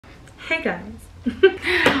Hey guys.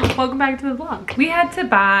 Welcome back to the vlog. We had to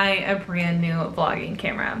buy a brand new vlogging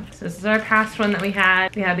camera. So this is our past one that we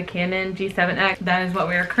had. We had the Canon G7X. That is what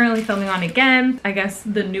we are currently filming on again. I guess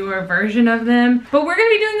the newer version of them. But we're gonna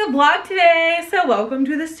be doing a vlog today. So welcome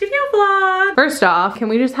to the studio vlog. First off, can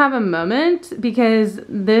we just have a moment? Because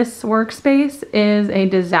this workspace is a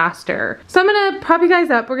disaster. So I'm gonna prop you guys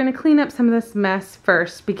up. We're gonna clean up some of this mess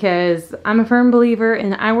first because I'm a firm believer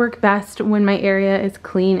and I work best when my area is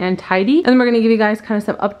clean and tidy. And then we're gonna give you guys kind of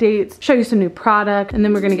some updates, show you some new product, and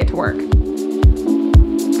then we're gonna get to work.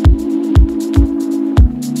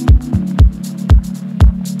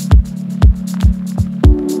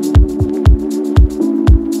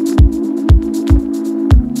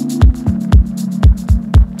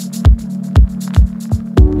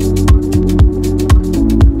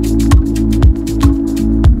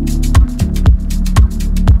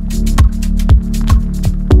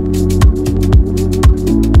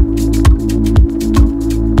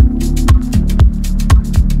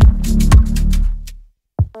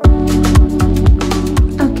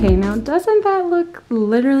 Doesn't that look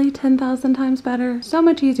literally 10,000 times better? So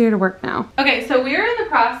much easier to work now. Okay, so we're in the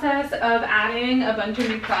process of adding a bunch of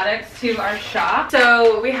new products to our shop.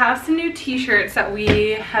 So we have some new t-shirts that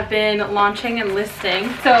we have been launching and listing.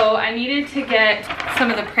 So I needed to get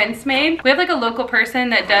some of the prints made. We have like a local person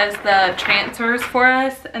that does the transfers for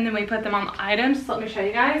us and then we put them on the items. So let me show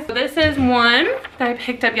you guys. So this is one that I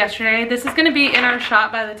picked up yesterday. This is gonna be in our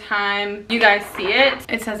shop by the time you guys see it.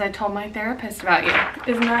 It says, I told my therapist about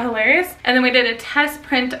you. Isn't that hilarious? And then we did a test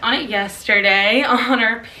print on it yesterday on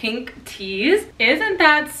our pink tees. Isn't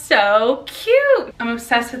that so cute? I'm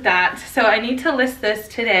obsessed with that. So I need to list this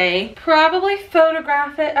today. Probably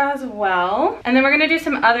photograph it as well. And then we're gonna do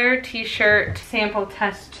some other t-shirt sample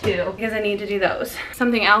tests too because I need to do those.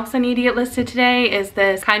 Something else I need to get listed today is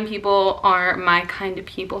this Kind People Are My Kind of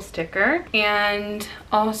People sticker. And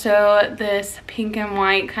also this pink and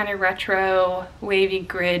white kind of retro wavy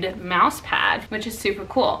grid mouse pad, which is super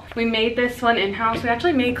cool. We made this one in-house. We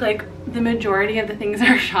actually make like the majority of the things in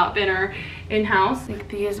our shop in-house. Like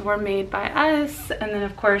these were made by us, and then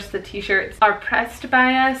of course the t-shirts are pressed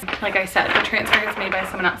by us. Like I said, the transfer is made by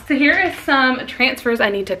someone else. So here is some transfers I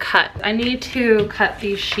need to cut. I need to cut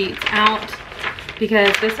these sheets out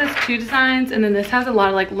because this is two designs and then this has a lot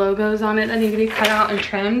of like logos on it that need to be cut out and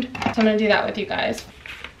trimmed. So I'm gonna do that with you guys.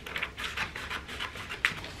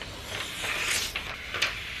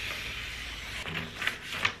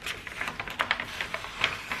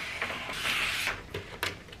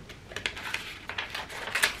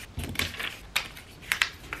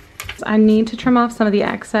 I need to trim off some of the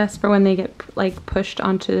excess for when they get like pushed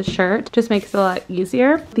onto the shirt. Just makes it a lot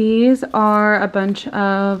easier. These are a bunch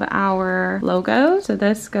of our logos. So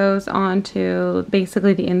this goes onto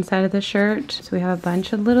basically the inside of the shirt. So we have a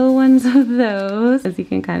bunch of little ones of those, as you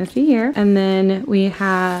can kind of see here. And then we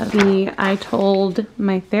have the I Told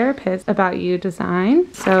My Therapist About You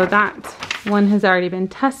design. So that one has already been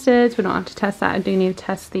tested, so we don't have to test that. I do need to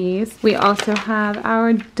test these. We also have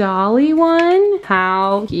our Dolly one.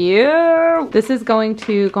 How cute! This is going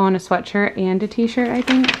to go on a sweatshirt and a t-shirt, I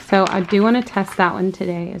think. So I do want to test that one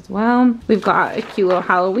today as well. We've got a cute little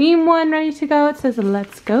Halloween one ready to go. It says,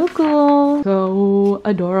 let's go cool. So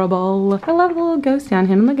adorable. I love the little ghost down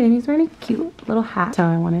him. Look at him, he's wearing a cute little hat. So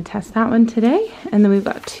I want to test that one today. And then we've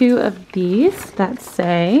got two of these that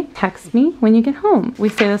say, text me when you get home. We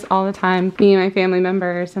say this all the time, me and my family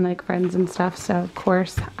members and like friends and stuff. So of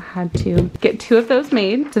course I had to get two of those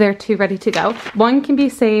made. So they're two ready to go. One can be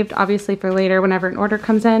saved obviously for later whenever an order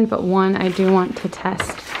comes in, but one I do want to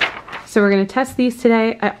test. So we're gonna test these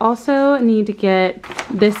today. I also need to get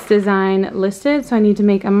this design listed, so I need to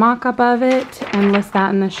make a mock-up of it and list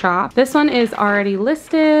that in the shop. This one is already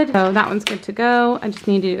listed, so that one's good to go. I just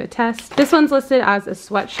need to do a test. This one's listed as a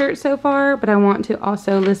sweatshirt so far, but I want to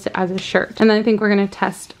also list it as a shirt. And then I think we're gonna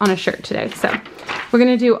test on a shirt today. So we're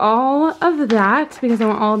gonna do all of that because I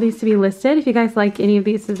want all of these to be listed. If you guys like any of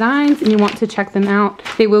these designs and you want to check them out,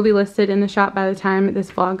 they will be listed in the shop by the time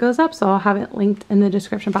this vlog goes up, so I'll have it linked in the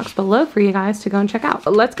description box below for you guys to go and check out.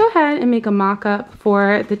 But let's go ahead and make a mock-up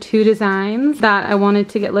for the two designs that I wanted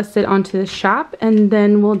to get listed onto the shop, and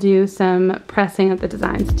then we'll do some pressing of the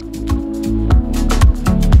designs.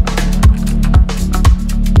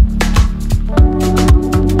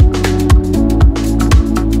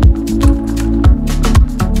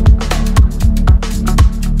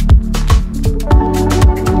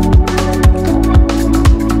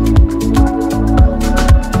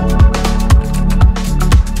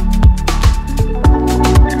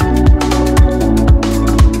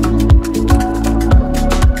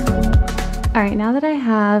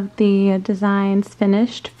 have the designs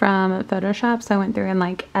finished from Photoshop, so I went through and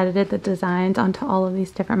like edited the designs onto all of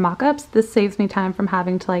these different mock-ups. This saves me time from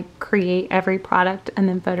having to like create every product and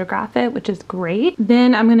then photograph it, which is great.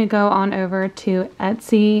 Then I'm gonna go on over to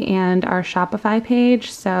Etsy and our Shopify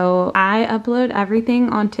page. So I upload everything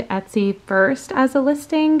onto Etsy first as a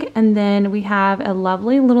listing, and then we have a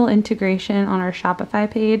lovely little integration on our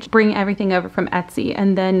Shopify page, bring everything over from Etsy,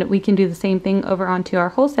 and then we can do the same thing over onto our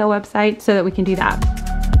wholesale website so that we can do that.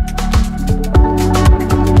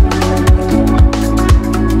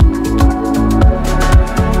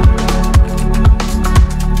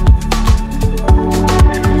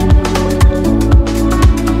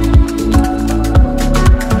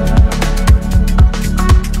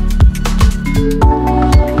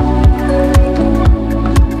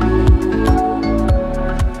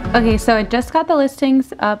 Okay, so I just got the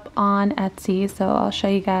listings up on Etsy, so I'll show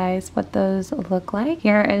you guys what those look like.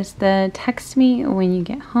 Here is the Text Me When You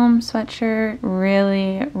Get Home sweatshirt.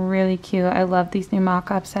 Really, really cute. I love these new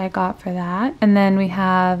mock-ups I got for that. And then we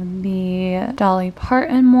have the Dolly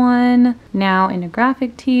Parton one, now in a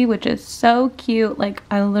graphic tee, which is so cute. Like,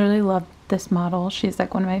 I literally love this model. She's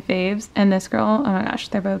like one of my faves. And this girl, oh my gosh,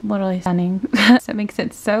 they're both literally stunning. So it makes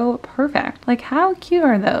it so perfect. Like, how cute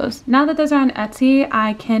are those? Now that those are on Etsy,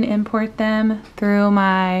 I can import them through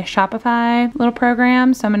my Shopify little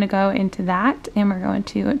program. So I'm gonna go into that and we're going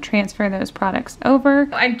to transfer those products over.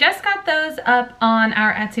 I just got those up on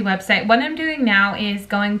our Etsy website. What I'm doing now is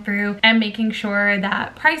going through and making sure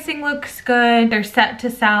that pricing looks good. They're set to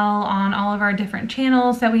sell on all of our different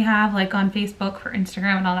channels that we have, like on Facebook, for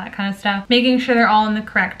Instagram, and all that kind of stuff. Making sure they're all in the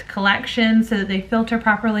correct collection so that they filter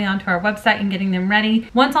properly onto our website and getting them ready.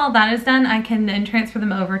 Once all that is done, I can then transfer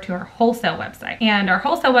them over to our wholesale website. And our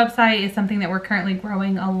wholesale website is something that we're currently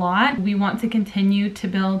growing a lot. We want to continue to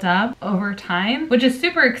build up over time, which is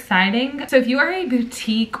super exciting. So if you are a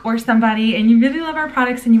boutique or somebody and you really love our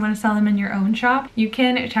products and you want to sell them in your own shop, you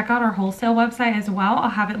can check out our wholesale website as well.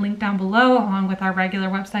 I'll have it linked down below along with our regular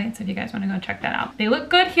website, so if you guys want to go check that out. They look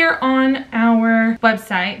good here on our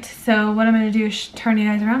website. So what I'm going to do is turn you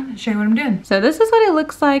guys around and show you what I'm doing. So this is what it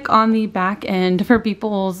looks like on the back end for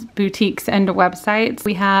people's boutiques and websites.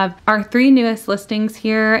 We have our 3 newest listings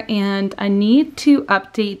here, and I need to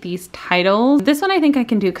update these titles. This one I think I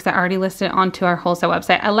can do because I already listed it onto our wholesale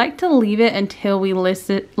website. I like to leave it until we list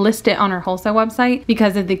it on our wholesale website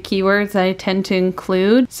because of the keywords I tend to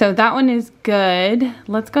include. So that one is good.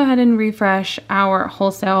 Let's go ahead and refresh our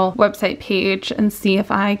wholesale website page and see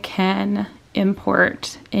if I can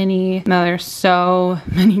import any. No, there's so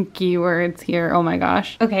many keywords here. Oh my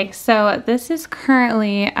gosh. Okay, so this is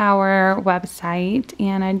currently our website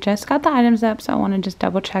and I just got the items up, so I want to just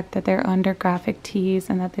double check that they're under graphic tees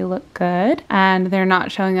and that they look good, and they're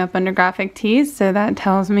not showing up under graphic tees, so that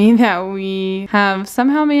tells me that we have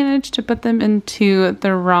somehow managed to put them into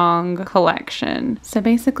the wrong collection. So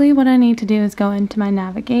basically what I need to do is go into my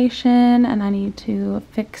navigation and I need to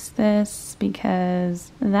fix this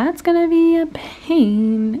because that's gonna be a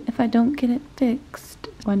pain if I don't get it fixed.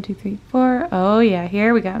 1, 2, 3, 4. Oh yeah,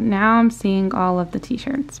 here we go. Now I'm seeing all of the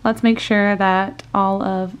t-shirts. Let's make sure that all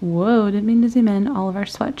of, whoa, didn't mean to zoom in, all of our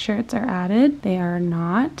sweatshirts are added. They are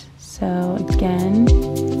not. So again,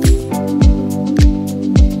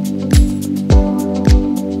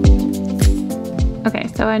 okay,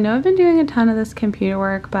 so I know I've been doing a ton of this computer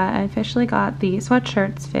work, but I officially got the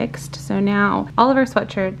sweatshirts fixed. So now all of our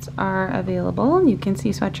sweatshirts are available. You can see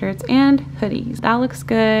sweatshirts and hoodies. That looks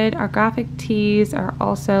good. Our graphic tees are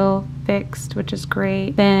also fixed, which is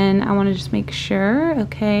great. Then I want to just make sure,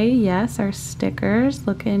 okay, yes, our stickers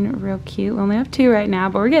looking real cute. We only have 2 right now,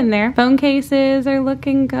 but we're getting there. Phone cases are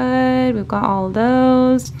looking good. We've got all of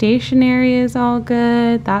those. Stationery is all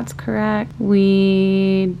good. That's correct.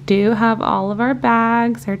 We do have all of our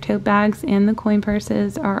bags, our tote bags and the coin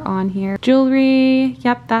purses are on here. Jewelry,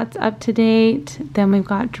 yep, that's up to date. Then we've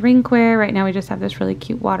got drinkware. Right now we just have this really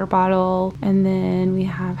cute water bottle. And then we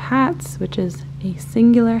have hats, which is a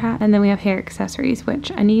singular hat. And then we have hair accessories,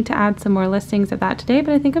 which I need to add some more listings of that today,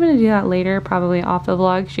 but I think I'm going to do that later, probably off the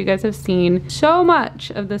vlog, because you guys have seen so much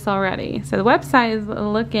of this already. So the website is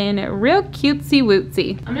looking real cutesy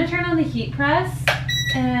wootsy. I'm going to turn on the heat press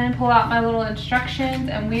and pull out my little instructions,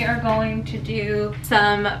 and we are going to do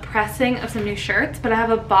some pressing of some new shirts, but I have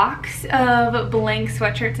a box of blank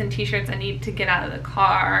sweatshirts and t-shirts I need to get out of the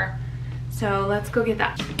car. So let's go get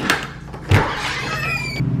that.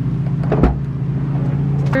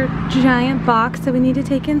 Giant box that we need to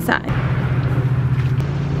take inside.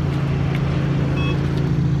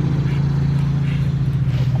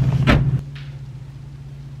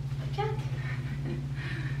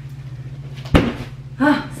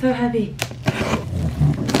 Oh, so heavy.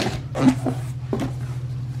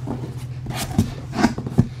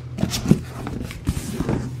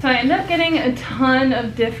 So I ended up getting a ton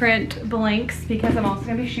of different blanks because I'm also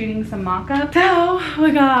gonna be shooting some mock-up. So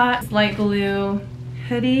we got this light blue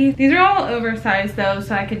hoodie. These are all oversized though,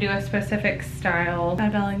 so I could do a specific style.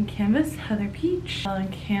 Bell & Canvas Heather Peach, Bell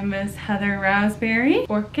 & Canvas Heather Raspberry,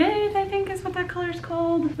 Orchid I think is what that color is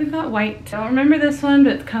called. We've got white. I don't remember this one,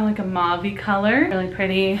 but it's kind of like a mauve-y color. Really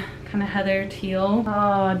pretty, kind of heather teal.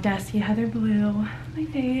 Oh, Dusty Heather Blue, my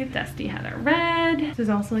fave. Dusty Heather Red. This is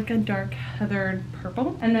also like a dark heathered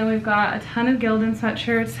purple. And then we've got a ton of Gildan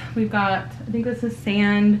sweatshirts. We've got, I think this is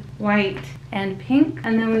sand, white, and pink.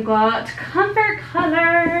 And then we've got comfort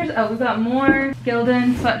colors. Oh, we've got more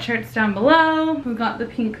Gildan sweatshirts down below. We've got the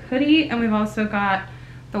pink hoodie, and we've also got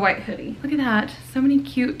the white hoodie. Look at that, so many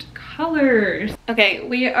cute colors. Okay,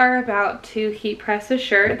 we are about to heat press a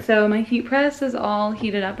shirt. So my heat press is all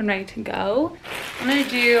heated up and ready to go. I'm gonna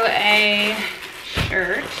do a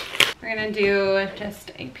shirt. We're gonna do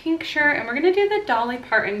just a pink shirt, and we're gonna do the Dolly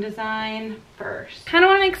Parton design first. Kind of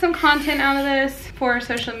want to make some content out of this for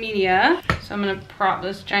social media, so I'm gonna prop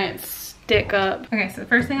this giant stick up. Okay, so the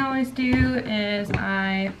first thing I always do is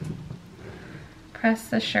I press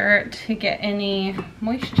the shirt to get any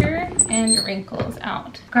moisture and wrinkles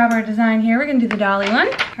out. Grab our design here. We're gonna do the Dolly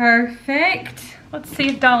one. Perfect. Let's see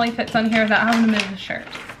if Dolly fits on here without having to move the shirt.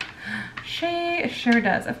 She sure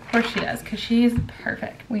does. Of course she does, because she's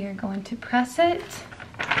perfect. We are going to press it.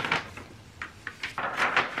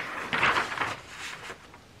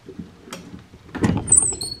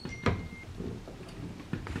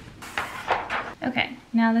 Okay,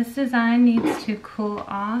 now this design needs to cool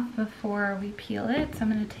off before we peel it. So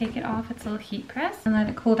I'm gonna take it off its little heat press and let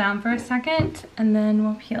it cool down for a second, and then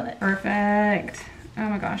we'll peel it. Perfect. Oh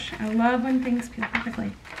my gosh, I love when things peel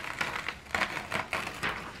perfectly.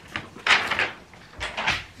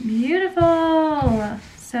 Beautiful.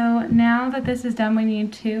 So now that this is done, we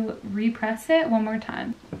need to repress it one more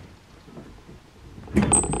time. All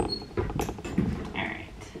right,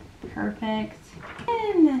 perfect.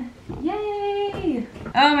 Yay!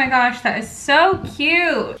 Oh my gosh, that is so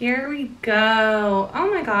cute. Here we go. Oh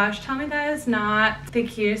my gosh, tell me that is not the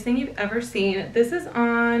cutest thing you've ever seen. This is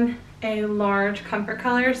on a large comfort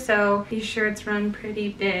color, so these shirts run pretty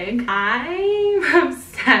big. I'm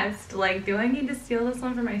obsessed. Like, do I need to steal this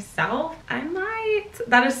one for myself? I might.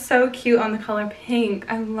 That is so cute on the color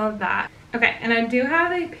pink. I love that. Okay, and I do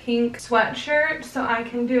have a pink sweatshirt, so I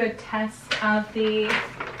can do a test of the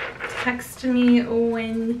text me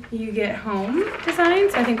when you get home design.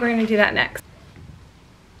 So I think we're gonna do that next.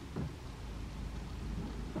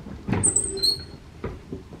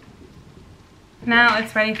 Now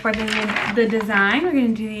it's ready for the design. We're gonna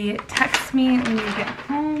do the text me when you get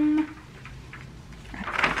home.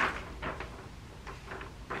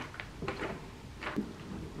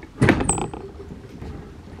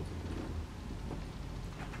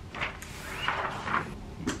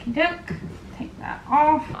 Okey-doke. Take that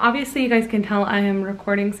off. Obviously you guys can tell I am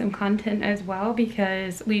recording some content as well,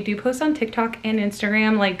 because we do post on TikTok and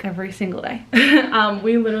Instagram like every single day.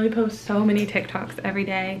 We literally post so many TikToks every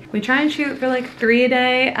day. We try and shoot for like 3 a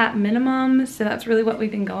day at minimum, so that's really what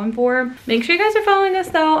we've been going for. Make sure you guys are following us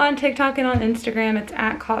though on TikTok and on Instagram. It's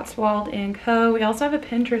at Cotswold & Co. We also have a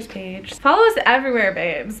Pinterest page. Follow us everywhere,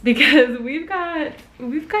 babes, because we've got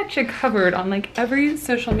you covered on like every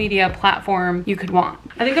social media platform you could want.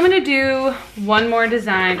 I think I'm gonna do one more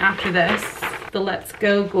design after this, the Let's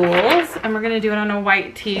Go Ghouls, and we're gonna do it on a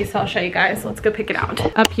white tee, so I'll show you guys. Let's go pick it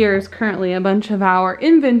out. Up here is currently a bunch of our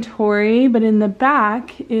inventory, but in the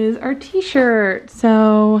back is our t-shirt.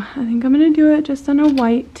 So I think I'm gonna do it just on a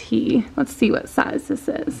white tee. Let's see what size this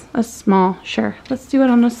is. A small, sure. Let's do it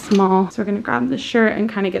on a small. So we're gonna grab the shirt and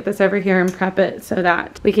kind of get this over here and prep it so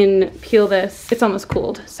that we can peel this. It's almost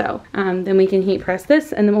cooled, so then we can heat press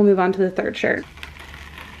this, and then we'll move on to the third shirt.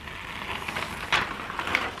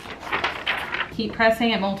 Heat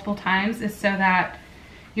pressing it multiple times is so that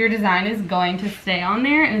your design is going to stay on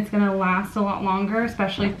there and it's going to last a lot longer,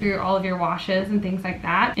 especially through all of your washes and things like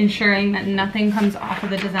that, ensuring that nothing comes off of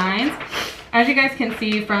the designs. As you guys can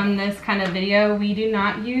see from this kind of video, we do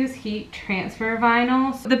not use heat transfer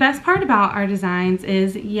vinyl. So the best part about our designs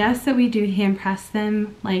is, yes, that we do hand press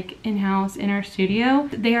them like in-house in our studio.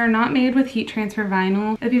 They are not made with heat transfer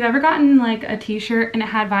vinyl. If you've ever gotten like a t-shirt and it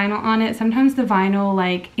had vinyl on it, sometimes the vinyl,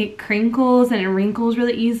 like, it crinkles and it wrinkles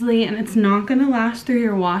really easily and it's not gonna last through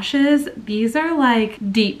your washes. These are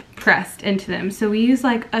like deep pressed into them. So we use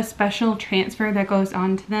like a special transfer that goes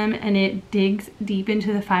onto them, and it digs deep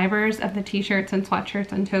into the fibers of the t-shirts and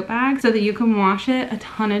sweatshirts and tote bags so that you can wash it a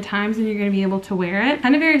ton of times and you're going to be able to wear it.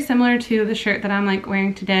 Kind of very similar to the shirt that I'm like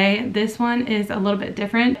wearing today. This one is a little bit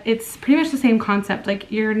different. It's pretty much the same concept.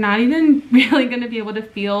 Like you're not even really going to be able to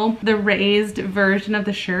feel the raised version of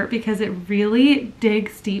the shirt because it really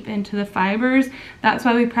digs deep into the fibers. That's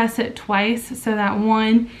why we press it twice, so that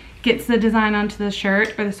one gets the design onto the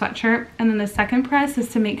shirt or the sweatshirt, and then the second press is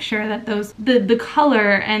to make sure that the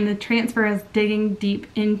color and the transfer is digging deep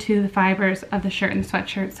into the fibers of the shirt and the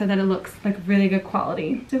sweatshirt so that it looks like really good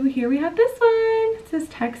quality. So here we have this one. It says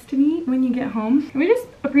text me when you get home. Can we just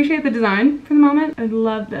appreciate the design for the moment? I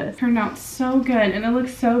love this. Turned out so good, and it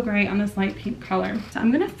looks so great on this light pink color. So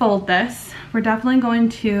I'm gonna fold this. We're definitely going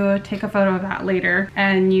to take a photo of that later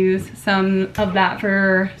and use some of that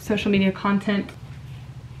for social media content.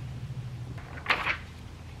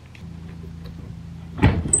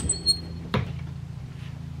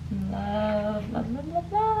 Love, love, love,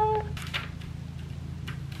 love, love.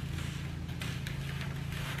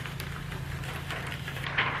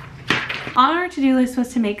 On our to-do list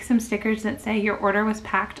was to make some stickers that say your order was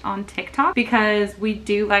packed on TikTok, because we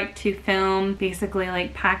do like to film basically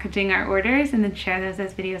like packaging our orders and then share those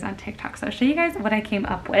as videos on TikTok. So I'll show you guys what I came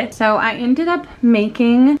up with. So I ended up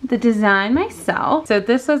making the design myself. So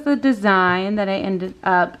this was the design that I ended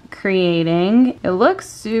up creating. It looks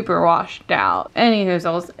super washed out.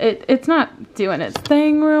 Anywho, it's not doing its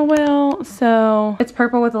thing real well. So it's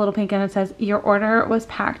purple with a little pink, and it says your order was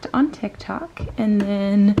packed on TikTok. And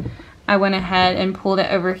then I went ahead and pulled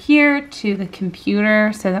it over here to the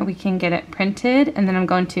computer so that we can get it printed, and then I'm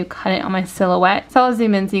going to cut it on my silhouette. So I'll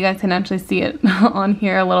zoom in so you guys can actually see it on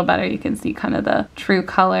here a little better. You can see kind of the true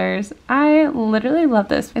colors. I literally love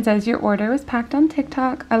this. It says your order was packed on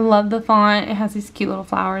TikTok. I love the font. It has these cute little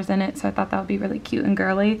flowers in it, so I thought that would be really cute and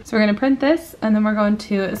girly. So we're gonna print this, and then we're going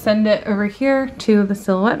to send it over here to the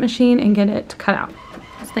silhouette machine and get it cut out.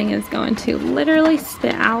 This thing is going to literally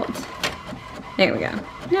spit out. There we go.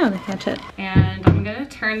 Now they catch it. And I'm gonna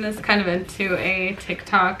turn this kind of into a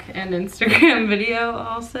TikTok and Instagram video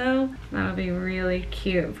also. That'll be really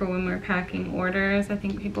cute for when we're packing orders. I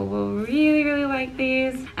think people will really, really like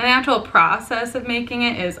these. And the actual process of making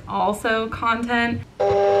it is also content.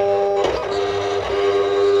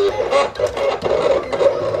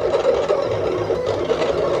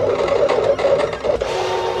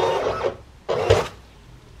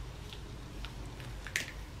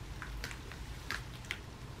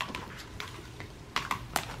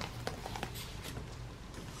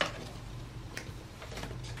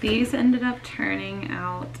 These ended up turning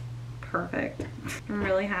out perfect. I'm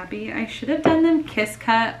really happy. I should have done them kiss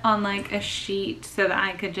cut on like a sheet so that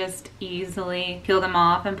I could just easily peel them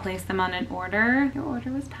off and place them on an order. Your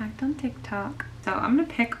order was packed on TikTok. So I'm gonna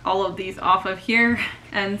pick all of these off of here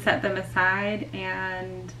and set them aside,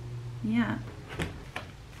 and yeah.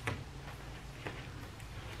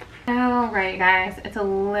 Alright guys, it's a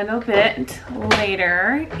little bit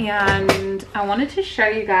later, and I wanted to show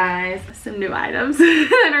you guys some new items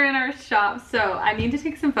that are in our shop. So I need to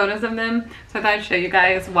take some photos of them, so I thought I'd show you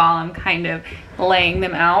guys while I'm kind of laying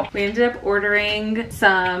them out. We ended up ordering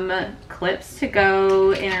some clips to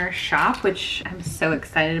go in our shop, which I'm so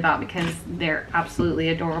excited about because they're absolutely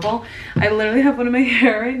adorable. I literally have one in my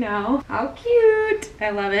hair right now. How cute!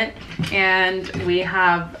 I love it. And we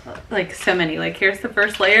have like so many. Like here's the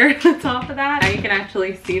first layer at the top of that. Now you can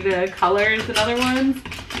actually see the colors and other ones.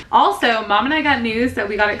 Also, Mom and I got news that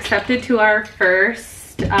we got accepted to our first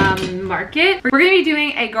market. We're gonna be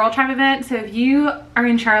doing a Girl Tribe event. So if you are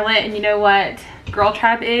in Charlotte and you know what Girl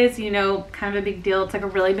Tribe is, you know, kind of a big deal. It's like a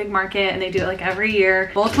really big market, and they do it like every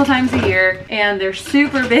year, multiple times a year, and they're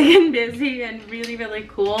super big and busy and really, really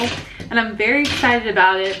cool. And I'm very excited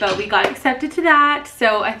about it, but we got accepted to that.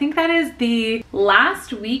 So I think that is the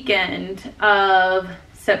last weekend of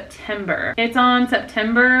September. It's on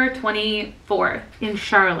September 24th in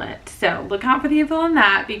Charlotte. So look out for the info on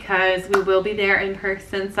that, because we will be there in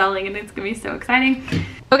person selling, and it's gonna be so exciting.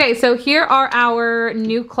 Okay, so here are our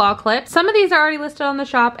new claw clips. Some of these are already listed on the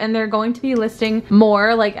shop, and they're going to be listing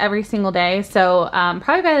more like every single day. So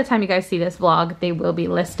probably by the time you guys see this vlog, they will be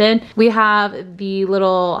listed. We have the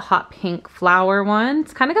little hot pink flower one.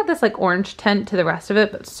 It's kind of got this like orange tint to the rest of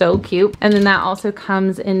it, but so cute. And then that also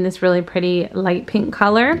comes in this really pretty light pink color.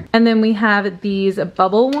 color. And then we have these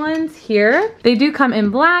bubble ones here. They do come in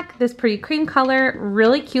black, this pretty cream color,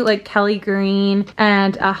 really cute like Kelly green,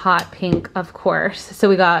 and a hot pink, of course. So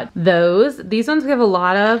we got those. These ones we have a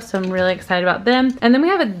lot of, so I'm really excited about them. And then we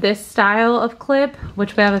have this style of clip,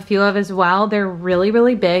 which we have a few of as well. They're really,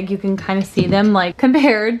 really big. You can kind of see them, like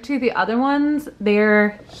compared to the other ones,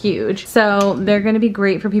 they're huge. So they're gonna be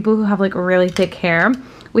great for people who have like really thick hair.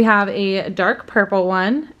 We have a dark purple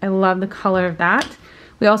one. I love the color of that.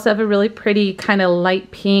 We also have a really pretty kind of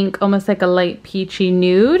light pink, almost like a light peachy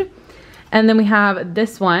nude. And then we have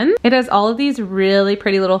this one. It has all of these really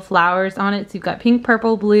pretty little flowers on it. So you've got pink,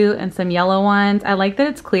 purple, blue, and some yellow ones. I like that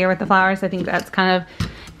it's clear with the flowers. I think that's kind of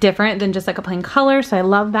different than just like a plain color, so I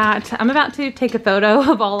love that. I'm about to take a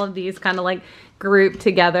photo of all of these kind of like grouped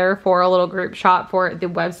together for a little group shot for the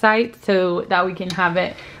website so that we can have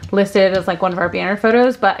it listed as like one of our banner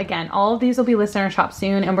photos. But again, all of these will be listed in our shop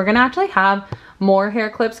soon, and we're gonna actually have more hair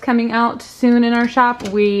clips coming out soon in our shop.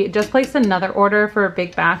 We just placed another order for a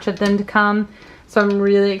big batch of them to come, so I'm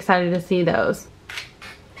really excited to see those.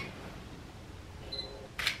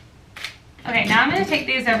 Okay, now I'm gonna take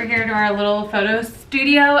these over here to our little photo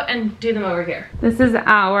studio and do them over here. This is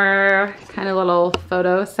our kind of little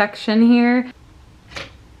photo section here.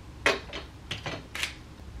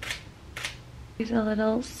 Here's a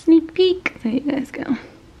little sneak peek. There you guys go.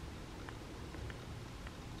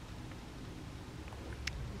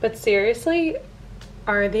 But seriously,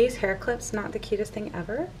 are these hair clips not the cutest thing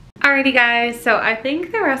ever? Alrighty guys, so I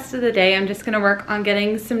think the rest of the day I'm just gonna work on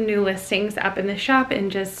getting some new listings up in the shop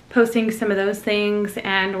and just posting some of those things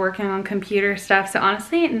and working on computer stuff. So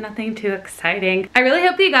honestly, nothing too exciting. I really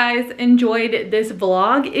hope that you guys enjoyed this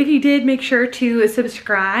vlog. If you did, make sure to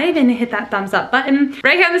subscribe and hit that thumbs up button.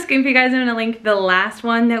 Right here on the screen for you guys, I'm gonna link the last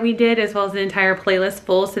one that we did as well as the entire playlist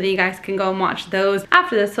full so that you guys can go and watch those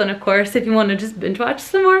after this one, of course, if you wanna just binge watch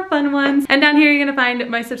some more fun ones. And down here, you're gonna find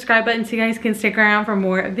my subscribe button so you guys can stick around for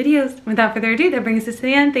more videos. Without further ado, that brings us to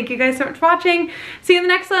the end. Thank you guys so much for watching. See you in the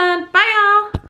next one. Bye y'all.